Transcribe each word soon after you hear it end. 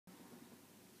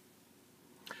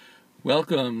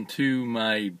Welcome to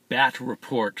my bat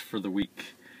report for the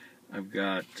week. I've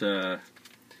got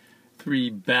 3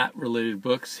 bat-related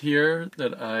books here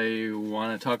that I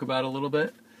want to talk about a little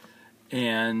bit.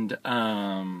 And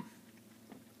I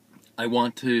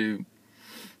want to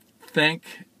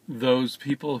thank those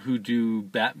people who do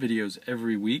bat videos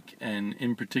every week, and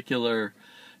in particular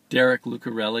Derrick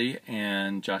Lucarelli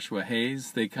and Joshua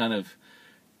Hayes. They kind of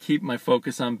keep my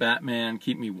focus on Batman,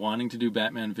 keep me wanting to do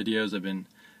Batman videos.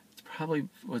 It's probably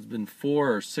been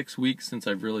 4 or 6 weeks since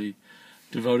I've really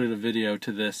devoted a video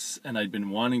to this, and I'd been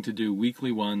wanting to do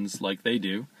weekly ones like they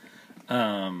do.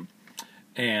 And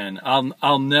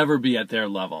I'll never be at their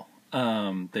level.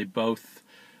 They both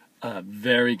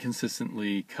very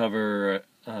consistently cover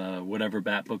whatever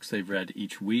Bat books they've read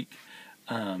each week,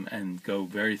 and go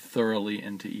very thoroughly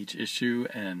into each issue,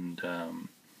 and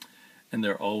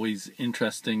they're always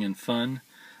interesting and fun.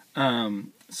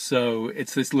 So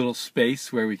it's this little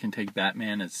space where we can take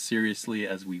Batman as seriously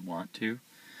as we want to.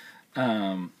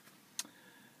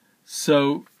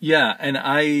 So yeah, and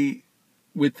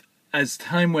as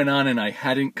time went on and I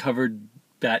hadn't covered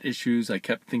Bat issues, I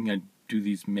kept thinking I'd do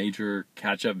these major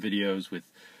catch-up videos with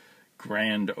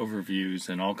grand overviews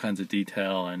and all kinds of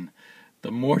detail, and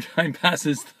the more time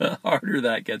passes, the harder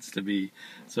that gets to be.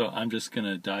 So I'm just going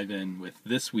to dive in with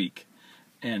this week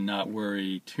and not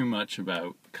worry too much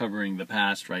about covering the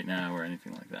past right now or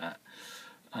anything like that.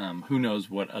 Who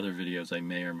knows what other videos I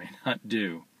may or may not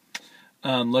do.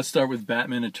 Let's start with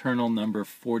Batman Eternal number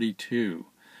 42.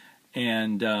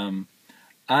 And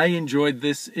I enjoyed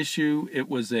this issue. It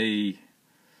was a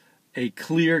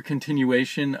clear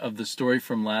continuation of the story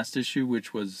from last issue,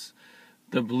 which was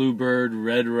the Bluebird,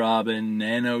 Red Robin,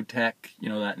 nanotech,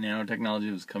 that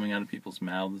nanotechnology was coming out of people's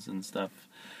mouths and stuff.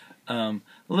 A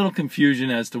little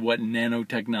confusion as to what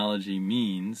nanotechnology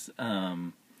means,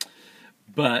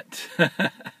 but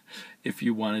if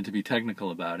you wanted to be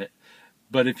technical about it.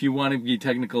 But if you want to be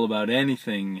technical about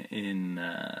anything in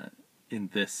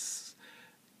this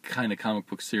kind of comic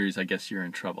book series, I guess you're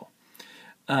in trouble.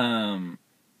 As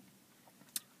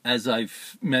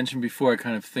I've mentioned before, I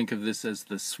kind of think of this as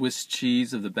the Swiss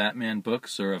cheese of the Batman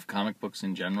books, or of comic books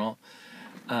in general.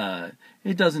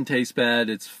 It doesn't taste bad.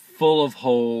 It's full of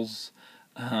holes,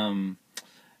 and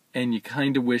you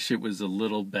kind of wish it was a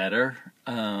little better,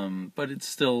 but it's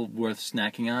still worth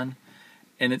snacking on.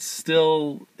 And it's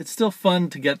still fun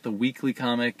to get the weekly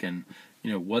comic and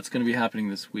what's going to be happening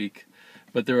this week.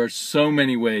 But there are so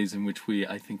many ways in which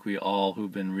I think we all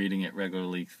who've been reading it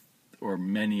regularly, or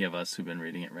many of us who've been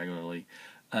reading it regularly,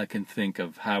 can think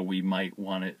of how we might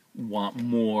want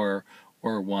more,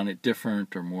 or want it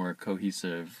different, or more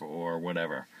cohesive, or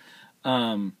whatever.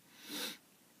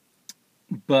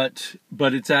 But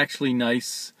it's actually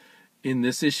nice in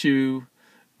this issue.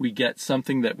 We get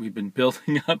something that we've been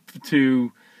building up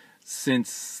to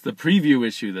since the preview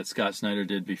issue that Scott Snyder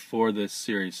did before this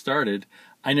series started.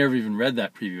 I never even read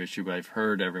that preview issue, but I've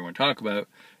heard everyone talk about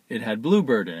it. Had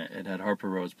Bluebird in it. It had Harper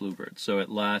Rowe's Bluebird. So at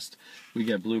last we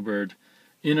get Bluebird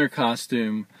in her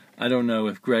costume. I don't know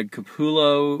if Greg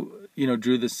Capullo,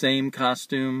 drew the same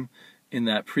costume in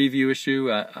that preview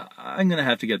issue. I'm going to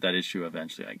have to get that issue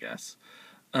eventually, I guess.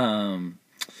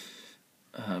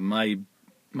 My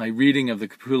reading of the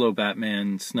Capullo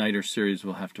Batman Snyder series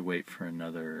will have to wait for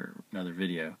another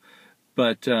video.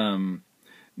 But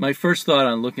my first thought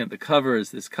on looking at the cover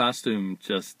is this costume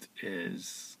just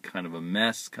is kind of a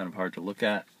mess, kind of hard to look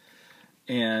at.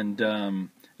 And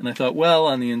I thought, well,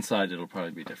 on the inside it'll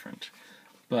probably be different.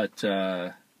 But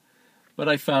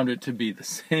I found it to be the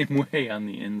same way on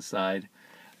the inside.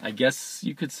 I guess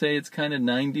you could say it's kind of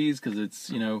 90s, because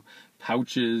it's,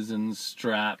 pouches and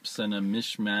straps and a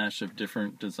mishmash of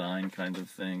different design kind of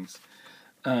things.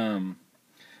 And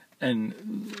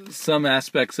some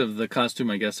aspects of the costume,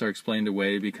 I guess, are explained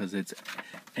away because it's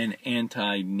an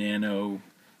anti-nano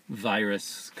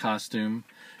virus costume.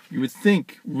 You would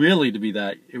think, really, to be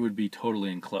that, it would be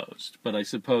totally enclosed. But I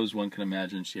suppose one can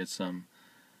imagine she has some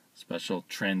special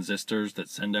transistors that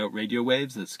send out radio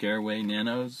waves that scare away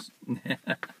nanos.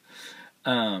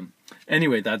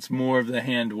 Anyway, that's more of the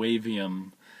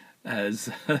hand-wavium,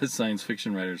 as science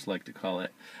fiction writers like to call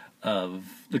it, of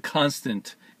the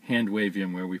constant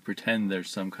hand-wavium where we pretend there's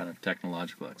some kind of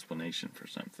technological explanation for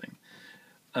something.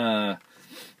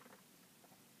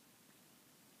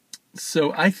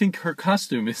 So I think her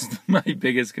costume is my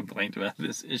biggest complaint about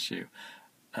this issue.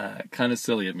 Kind of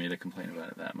silly of me to complain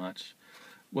about it that much.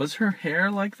 Was her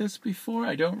hair like this before?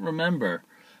 I don't remember.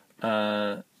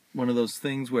 One of those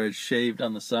things where it's shaved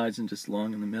on the sides and just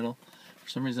long in the middle. For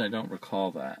some reason I don't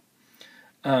recall that.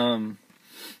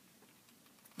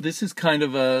 This is kind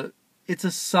of a it's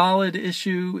a solid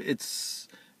issue. It's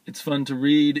fun to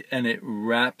read, and it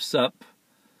wraps up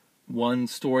one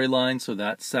storyline, so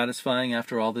that's satisfying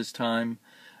after all this time.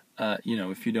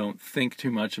 If you don't think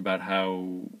too much about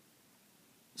how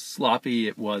sloppy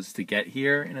it was to get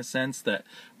here, in a sense, that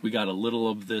we got a little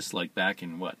of this like back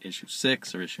in issue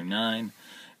 6 or issue 9,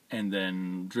 and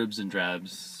then dribs and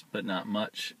drabs, but not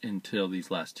much until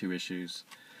these last 2 issues.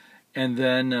 And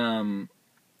then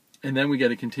we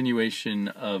get a continuation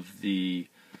of the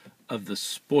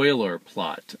spoiler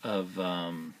plot of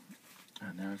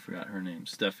now I forgot her name,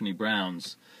 Stephanie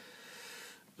Brown's,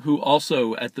 who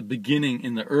also at the beginning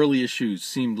in the early issues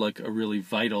seemed like a really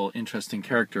vital, interesting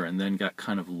character, and then got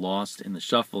kind of lost in the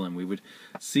shuffle, and we would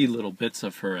see little bits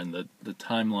of her, and the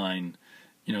timeline,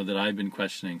 that I've been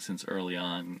questioning since early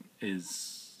on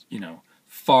is,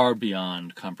 far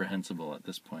beyond comprehensible at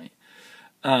this point.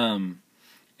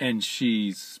 And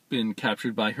she's been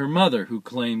captured by her mother, who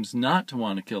claims not to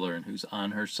want to kill her and who's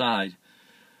on her side.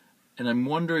 And I'm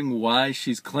wondering why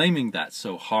she's claiming that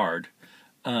so hard.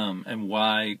 And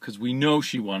why, because we know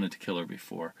she wanted to kill her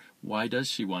before. Why does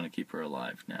she want to keep her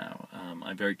alive now?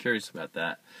 I'm very curious about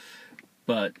that.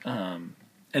 But, and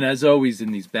as always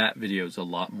in these Bat videos, a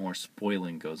lot more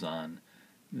spoiling goes on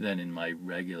than in my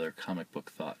regular comic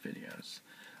book thought videos.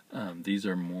 These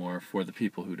are more for the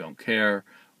people who don't care,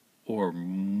 or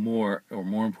more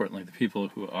importantly, the people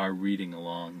who are reading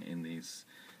along in these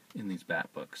Bat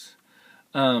books.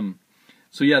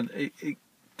 So yeah,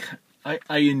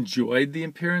 I enjoyed the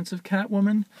appearance of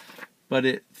Catwoman, but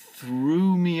it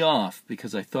threw me off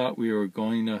because I thought we were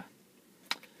going to,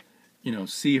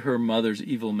 see her mother's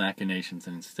evil machinations,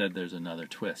 and instead there's another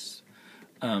twist.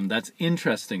 That's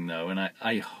interesting though, and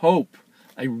I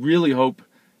really hope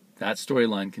that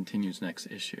storyline continues next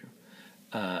issue.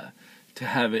 To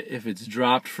have it, if it's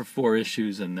dropped for 4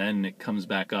 issues and then it comes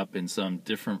back up in some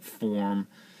different form,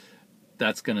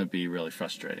 that's going to be really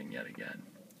frustrating yet again.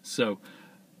 So,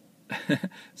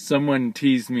 someone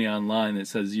teased me online that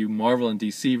says, you Marvel and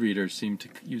DC readers seem to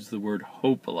use the word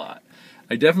hope a lot.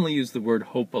 I definitely use the word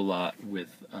hope a lot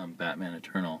with Batman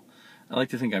Eternal. I like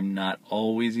to think I'm not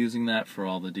always using that for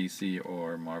all the DC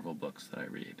or Marvel books that I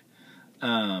read.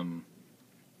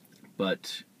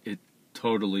 But it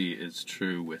totally is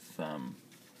true with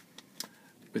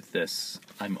this.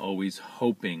 I'm always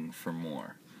hoping for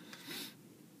more.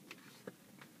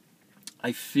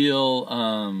 I feel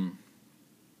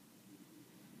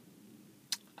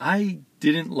I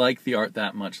didn't like the art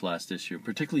that much last issue.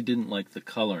 Particularly didn't like the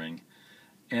coloring.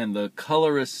 And the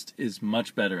colorist is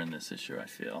much better in this issue, I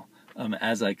feel.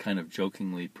 As I kind of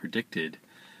jokingly predicted,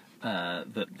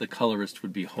 that the colorist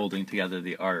would be holding together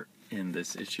the art in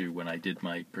this issue when I did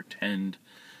my pretend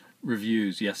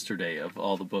reviews yesterday of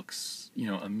all the books,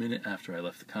 a minute after I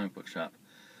left the comic book shop.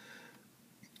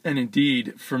 And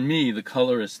indeed, for me, the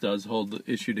colorist does hold the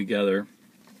issue together.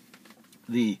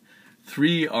 The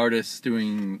 3 artists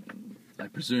doing, I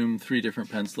presume, 3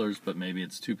 different pencilers, but maybe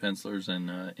it's 2 pencilers and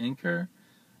inker?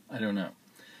 I don't know.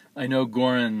 I know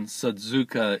Goran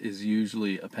Sudzuka is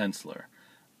usually a penciler,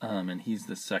 and he's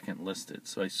the second listed.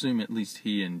 So I assume at least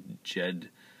he and Jed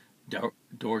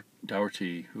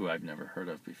Dougherty, who I've never heard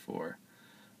of before,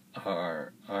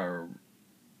 are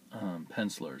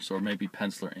pencilers, or maybe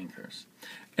penciler inkers.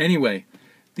 Anyway,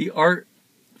 the art,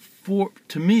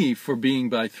 to me, for being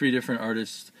by 3 different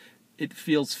artists, it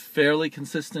feels fairly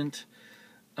consistent.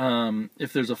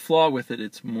 If there's a flaw with it,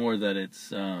 it's more that it's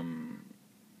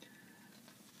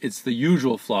the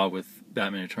usual flaw with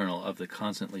Batman Eternal of the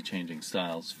constantly changing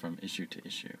styles from issue to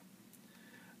issue.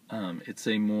 It's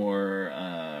a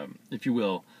more, if you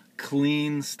will,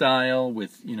 clean style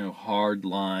with, hard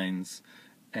lines,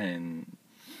 and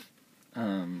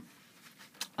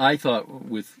I thought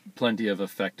with plenty of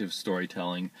effective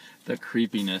storytelling, the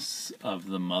creepiness of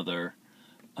the mother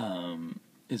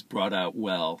is brought out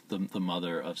well. The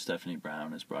mother of Stephanie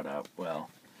Brown is brought out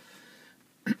well.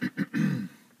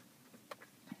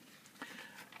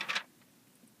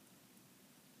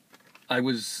 I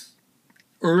was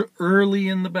early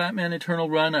in the Batman Eternal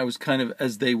run. I was kind of,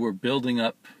 as they were building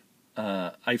up,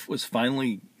 I was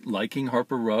finally liking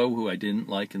Harper Row, who I didn't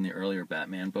like in the earlier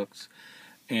Batman books,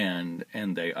 and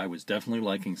I was definitely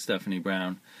liking Stephanie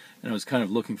Brown, and I was kind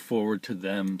of looking forward to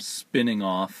them spinning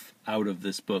off out of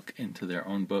this book into their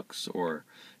own books or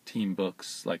team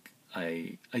books. Like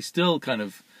I still kind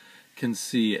of can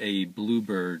see a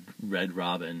Bluebird, Red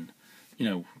Robin,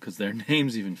 because their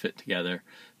names even fit together,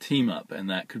 team up, and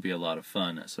that could be a lot of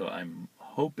fun. So I'm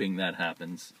hoping that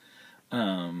happens.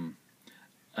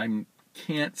 I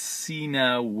can't see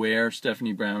now where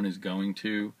Stephanie Brown is going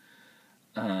to.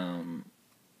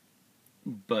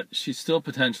 but she's still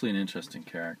potentially an interesting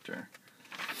character.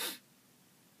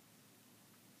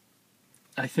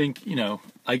 I think,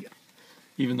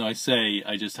 even though I say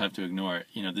I just have to ignore it,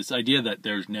 this idea that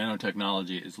there's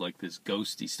nanotechnology is like this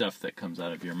ghosty stuff that comes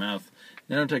out of your mouth.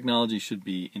 Nanotechnology should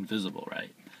be invisible,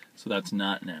 right? So that's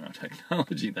not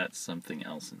nanotechnology, that's something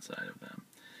else inside of them.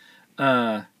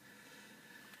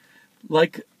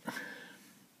 Like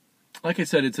I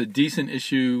said, it's a decent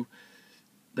issue.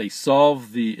 They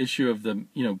solve the issue of the,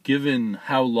 given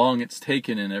how long it's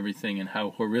taken and everything and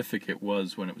how horrific it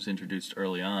was when it was introduced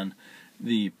early on,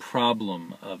 the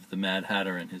problem of the Mad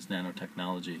Hatter and his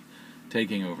nanotechnology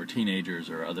taking over teenagers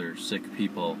or other sick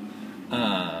people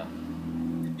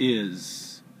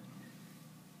is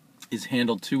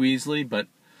handled too easily, but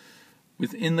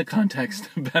within the context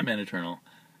of Batman Eternal,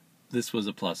 this was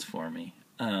a plus for me.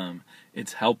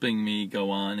 It's helping me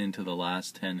go on into the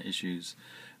last 10 issues.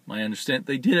 My understand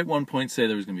they did at one point say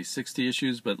there was going to be 60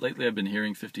 issues, but lately I've been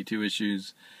hearing 52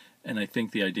 issues, and I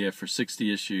think the idea for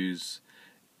 60 issues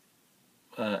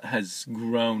has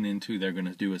grown into they're going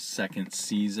to do a second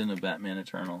season of Batman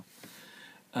Eternal.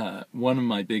 One of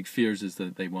my big fears is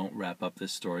that they won't wrap up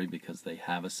this story because they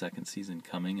have a second season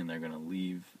coming, and they're going to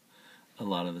leave a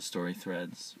lot of the story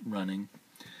threads running.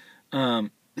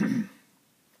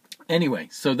 Anyway,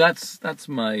 so that's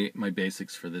my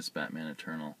basics for this Batman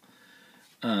Eternal.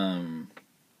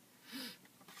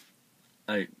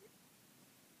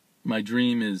 My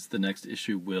dream is the next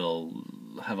issue will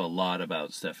have a lot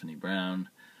about Stephanie Brown,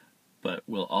 but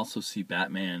we'll also see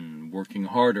Batman working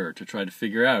harder to try to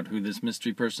figure out who this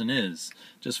mystery person is.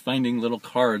 Just finding little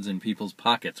cards in people's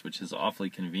pockets, which is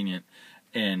awfully convenient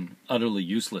and utterly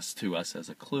useless to us as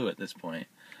a clue at this point,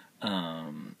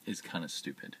 is kind of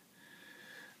stupid.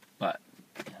 But,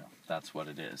 that's what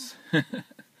it is.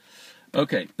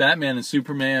 Okay, Batman and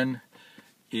Superman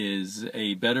is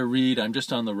a better read. I'm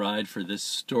just on the ride for this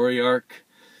story arc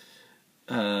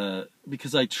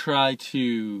because I try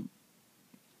to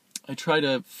for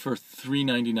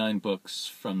 $3.99 books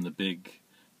from the big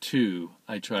two,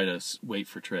 I try to wait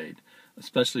for trade,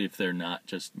 especially if they're not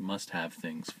just must-have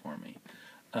things for me.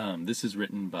 This is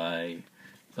written by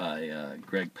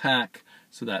Greg Pak,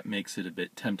 so that makes it a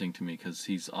bit tempting to me because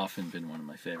he's often been one of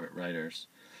my favorite writers.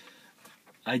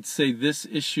 I'd say this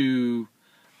issue,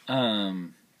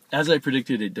 as I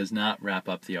predicted, it does not wrap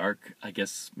up the arc. I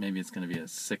guess maybe it's going to be a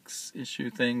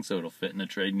 6-issue thing, so it'll fit in a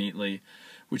trade neatly,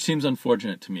 which seems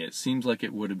unfortunate to me. It seems like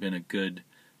it would have been a good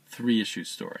 3-issue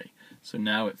story. So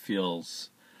now it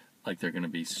feels like they're going to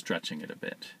be stretching it a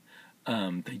bit.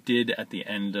 They did, at the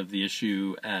end of the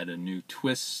issue, add a new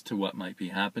twist to what might be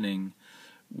happening,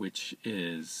 which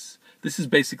is... This is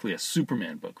basically a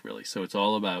Superman book, really. So it's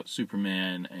all about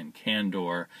Superman and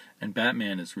Kandor, and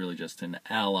Batman is really just an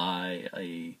ally,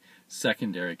 a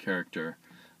secondary character.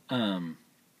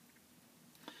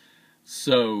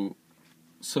 So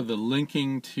the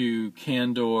linking to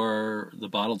Kandor, the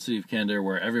bottled city of Kandor,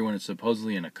 where everyone is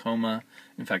supposedly in a coma.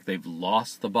 In fact, they've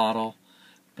lost the bottle,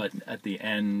 but at the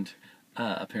end,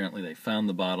 apparently they found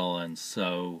the bottle, and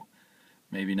so...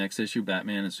 Maybe next issue,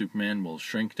 Batman and Superman will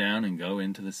shrink down and go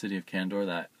into the city of Kandor.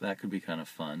 That could be kind of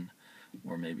fun.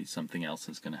 Or maybe something else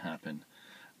is going to happen.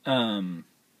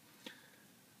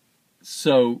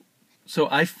 So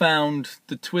I found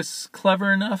the twists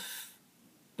clever enough,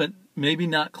 but maybe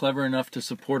not clever enough to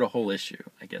support a whole issue,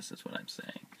 I guess is what I'm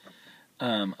saying.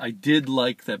 I did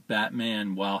like that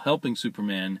Batman, while helping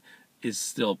Superman, is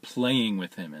still playing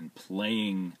with him and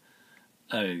playing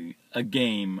a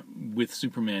game with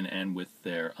Superman and with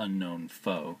their unknown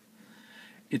foe.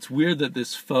 It's weird that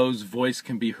this foe's voice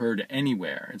can be heard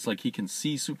anywhere. It's like he can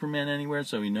see Superman anywhere,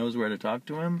 so he knows where to talk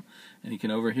to him, and he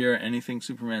can overhear anything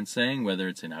Superman's saying, whether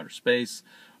it's in outer space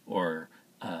or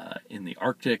in the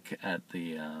Arctic at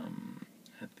the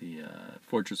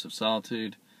Fortress of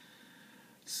Solitude.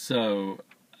 So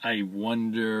I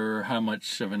wonder how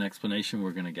much of an explanation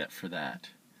we're going to get for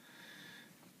that.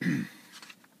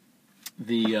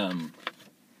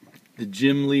 The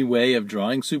Jim Lee way of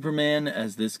drawing Superman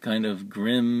as this kind of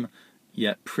grim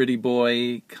yet pretty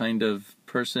boy kind of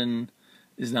person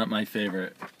is not my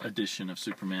favorite edition of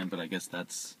Superman, but I guess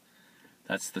that's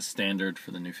the standard for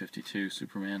the New 52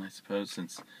 Superman, I suppose,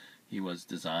 since he was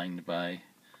designed by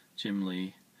Jim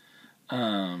Lee.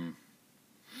 So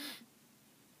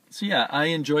yeah, I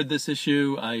enjoyed this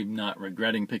issue. I'm not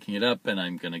regretting picking it up, and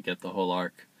I'm going to get the whole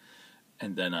arc.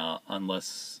 And then,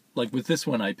 unless, like with this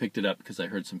one, I picked it up because I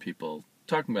heard some people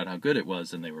talking about how good it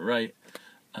was, and they were right,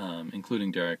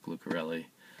 including Derrick Lucarelli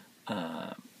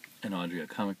and Audrey, a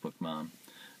comic book mom.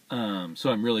 So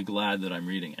I'm really glad that I'm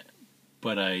reading it.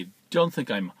 But I don't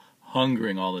think I'm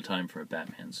hungering all the time for a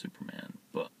Batman Superman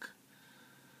book.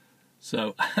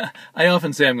 So I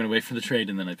often say I'm going to wait for the trade,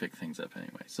 and then I pick things up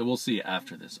anyway. So we'll see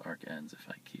after this arc ends if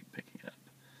I keep picking it up.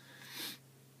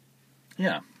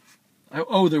 Yeah.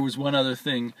 Oh, there was one other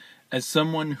thing. As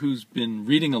someone who's been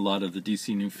reading a lot of the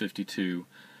DC New 52,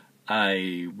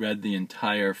 I read the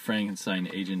entire Frankenstein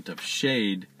Agent of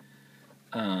S.H.A.D.E.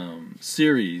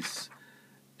 Series,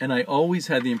 and I always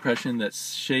had the impression that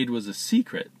S.H.A.D.E. was a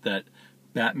secret, that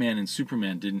Batman and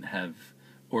Superman didn't have,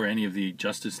 or any of the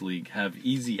Justice League, have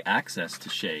easy access to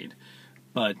S.H.A.D.E.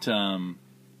 But,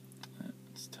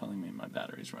 it's telling me my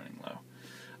battery's running low.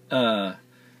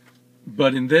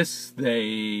 But in this,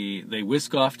 they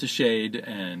whisk off to S.H.A.D.E.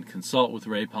 and consult with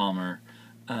Ray Palmer.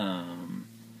 And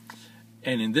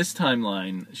in this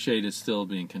timeline, S.H.A.D.E. is still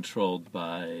being controlled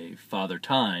by Father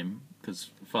Time,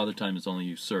 because Father Time is only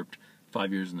usurped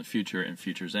 5 years in the future and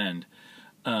Future's End.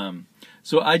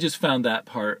 So I just found that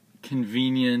part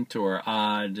convenient or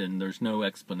odd, and there's no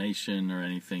explanation or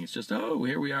anything. It's just, oh,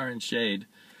 here we are in S.H.A.D.E.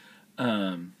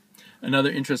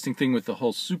 Another interesting thing with the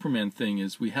whole Superman thing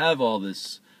is we have all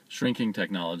this shrinking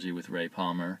technology with Ray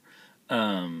Palmer,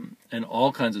 and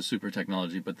all kinds of super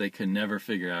technology, but they can never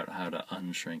figure out how to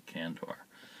unshrink Kandor.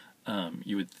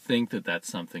 You would think that that's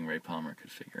something Ray Palmer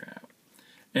could figure out.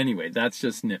 Anyway, that's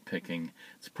just nitpicking.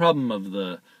 It's a problem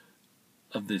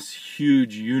of this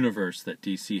huge universe that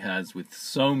DC has with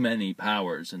so many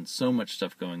powers and so much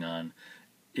stuff going on.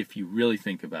 If you really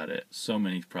think about it, so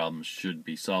many problems should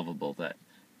be solvable that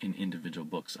in individual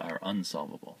books are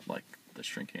unsolvable, like the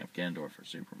shrinking of Kandor for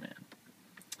Superman.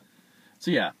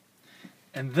 So yeah.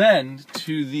 And then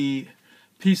to the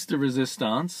piece de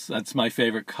resistance, that's my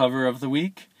favorite cover of the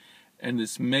week. And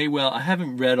this may well, I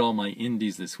haven't read all my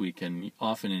indies this week, and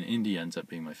often an indie ends up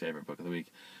being my favorite book of the week.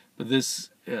 But this,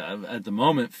 at the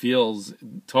moment, feels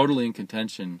totally in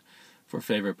contention for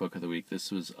favorite book of the week.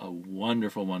 This was a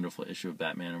wonderful, wonderful issue of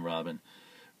Batman and Robin,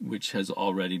 which has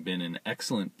already been an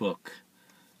excellent book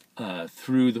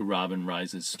through the Robin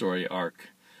Rises story arc.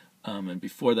 And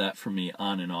before that, for me,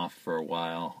 on and off for a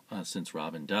while, since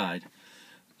Robin died.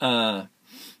 But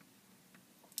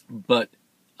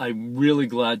I'm really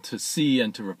glad to see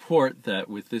and to report that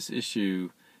with this issue,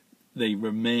 they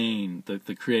remain,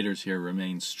 the creators here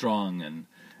remain strong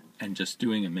and just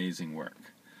doing amazing work.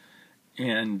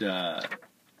 And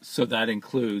so that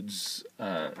includes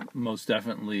most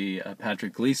definitely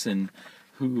Patrick Gleason,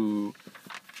 who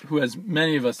as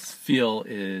many of us feel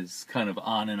is kind of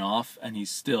on and off, and he's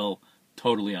still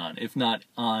totally on, if not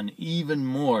on even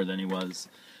more than he was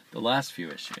the last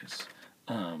few issues,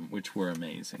 which were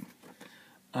amazing.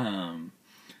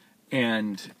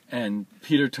 And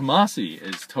Peter Tomasi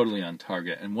is totally on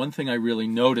target. And one thing I really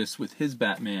notice with his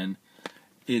Batman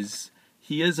is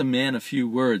he is a man of few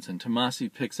words, and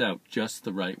Tomasi picks out just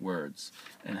the right words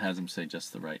and has him say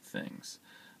just the right things.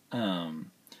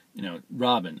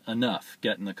 Robin, enough,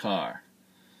 get in the car.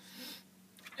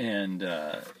 And,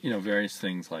 various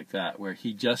things like that, where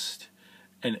he just,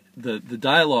 and the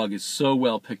dialogue is so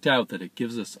well picked out that it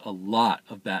gives us a lot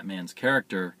of Batman's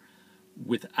character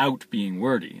without being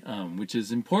wordy, which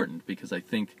is important, because I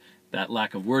think that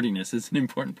lack of wordiness is an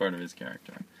important part of his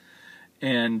character.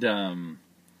 And a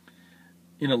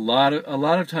lot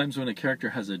of times when a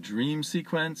character has a dream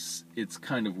sequence, it's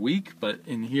kind of weak, but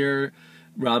in here,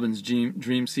 Robin's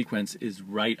dream sequence is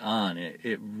right on.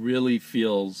 It really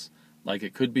feels like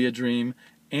it could be a dream,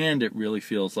 and it really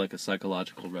feels like a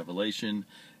psychological revelation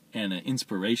and an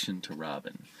inspiration to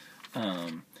Robin.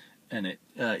 And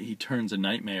he turns a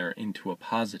nightmare into a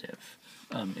positive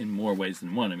in more ways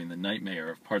than one. I mean, the nightmare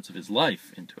of parts of his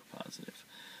life into a positive.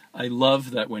 I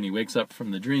love that when he wakes up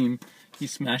from the dream, he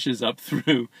smashes up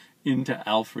through into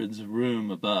Alfred's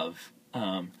room above.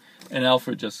 And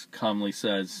Alfred just calmly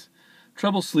says,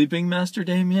 "Trouble sleeping, Master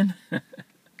Damien?"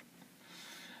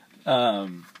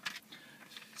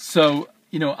 So,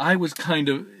 I was kind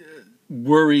of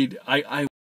worried.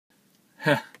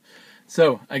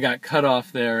 So I got cut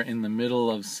off there in the middle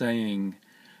of saying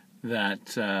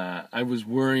that I was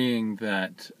worrying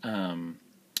that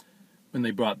when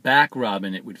they brought back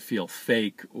Robin, it would feel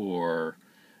fake or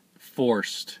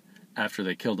forced after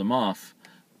they killed him off.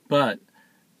 But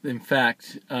in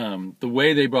fact, the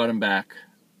way they brought him back,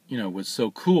 was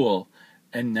so cool,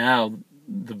 and now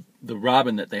the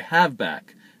Robin that they have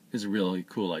back is a really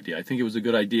cool idea. I think it was a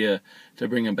good idea to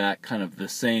bring him back kind of the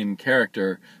same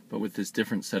character, but with this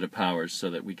different set of powers, so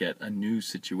that we get a new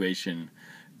situation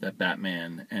that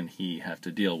Batman and he have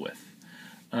to deal with.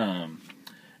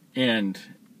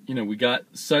 We got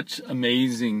such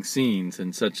amazing scenes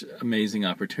and such amazing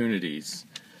opportunities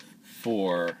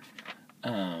for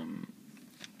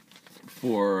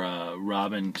for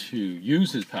Robin to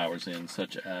use his powers in,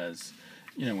 such as,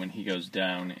 when he goes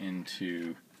down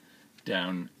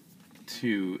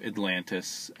to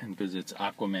Atlantis and visits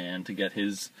Aquaman to get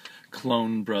his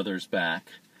clone brothers back.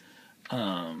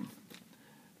 It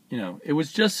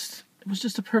was just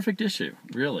a perfect issue,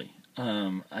 really.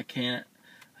 I can't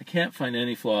find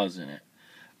any flaws in it.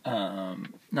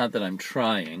 Not that I'm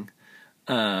trying,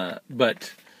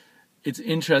 but it's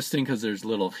interesting because there's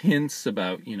little hints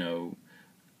about,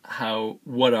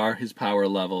 what are his power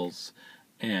levels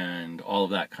and all of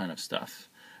that kind of stuff.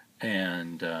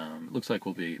 And it looks like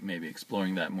we'll be maybe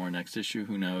exploring that more next issue,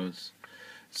 who knows.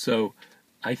 So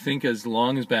I think as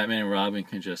long as Batman and Robin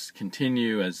can just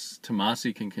continue, as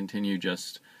Tomasi can continue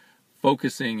just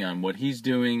focusing on what he's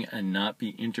doing and not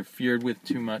be interfered with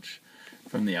too much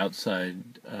from the outside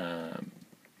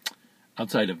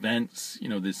events,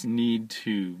 this need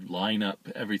to line up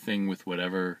everything with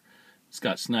whatever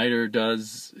Scott Snyder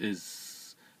does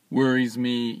worries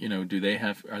me.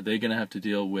 Are they going to have to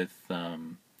deal with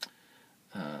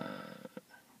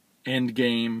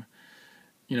Endgame?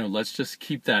 Let's just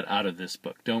keep that out of this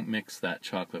book. Don't mix that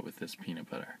chocolate with this peanut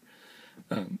butter.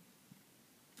 In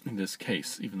this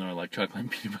case, even though I like chocolate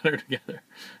and peanut butter together,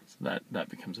 so that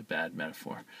becomes a bad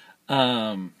metaphor.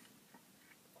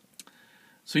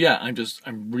 So yeah,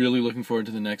 I'm really looking forward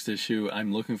to the next issue.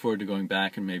 I'm looking forward to going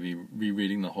back and maybe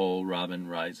rereading the whole Robin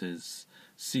Rises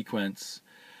sequence.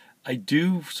 I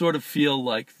do sort of feel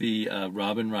like the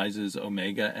Robin Rises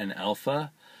Omega and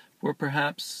Alpha were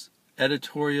perhaps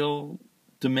editorial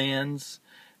demands,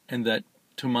 and that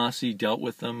Tomasi dealt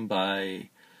with them by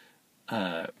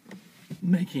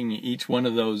making each one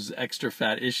of those extra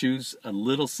fat issues a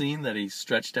little scene that he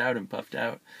stretched out and puffed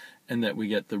out, and that we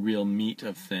get the real meat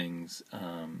of things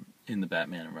in the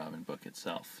Batman and Robin book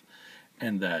itself,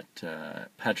 and that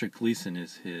Patrick Gleason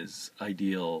is his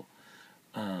ideal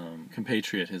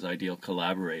compatriot, his ideal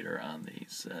collaborator on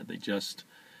these. They just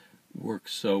work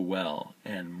so well,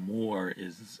 and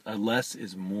less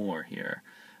is more here.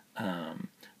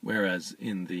 Whereas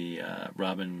in the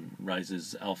Robin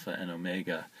Rises Alpha and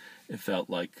Omega, it felt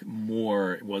like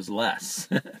more was less,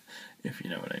 if you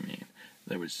know what I mean.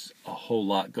 There was a whole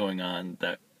lot going on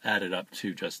that added up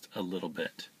to just a little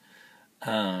bit.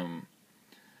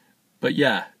 But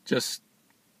yeah, just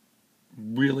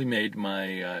really made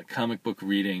my comic book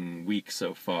reading week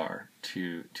so far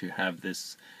to have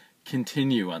this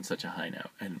continue on such a high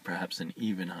note, and perhaps an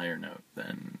even higher note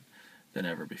than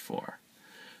ever before.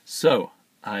 So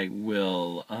I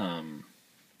will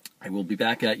be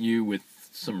back at you with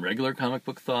some regular comic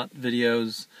book thought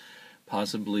videos,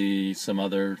 possibly some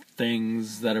other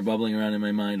things that are bubbling around in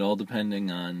my mind, all depending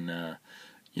on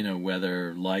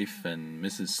whether life and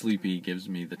Mrs. Sleepy gives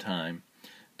me the time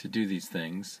to do these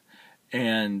things.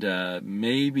 And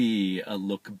maybe a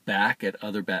look back at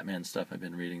other Batman stuff I've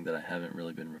been reading that I haven't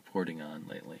really been reporting on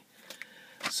lately.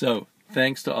 So,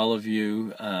 thanks to all of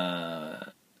you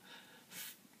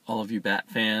Bat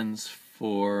fans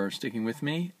for sticking with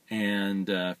me, and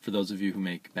for those of you who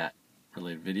make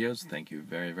Bat-related videos, thank you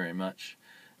very, very much,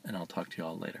 and I'll talk to you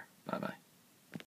all later. Bye-bye.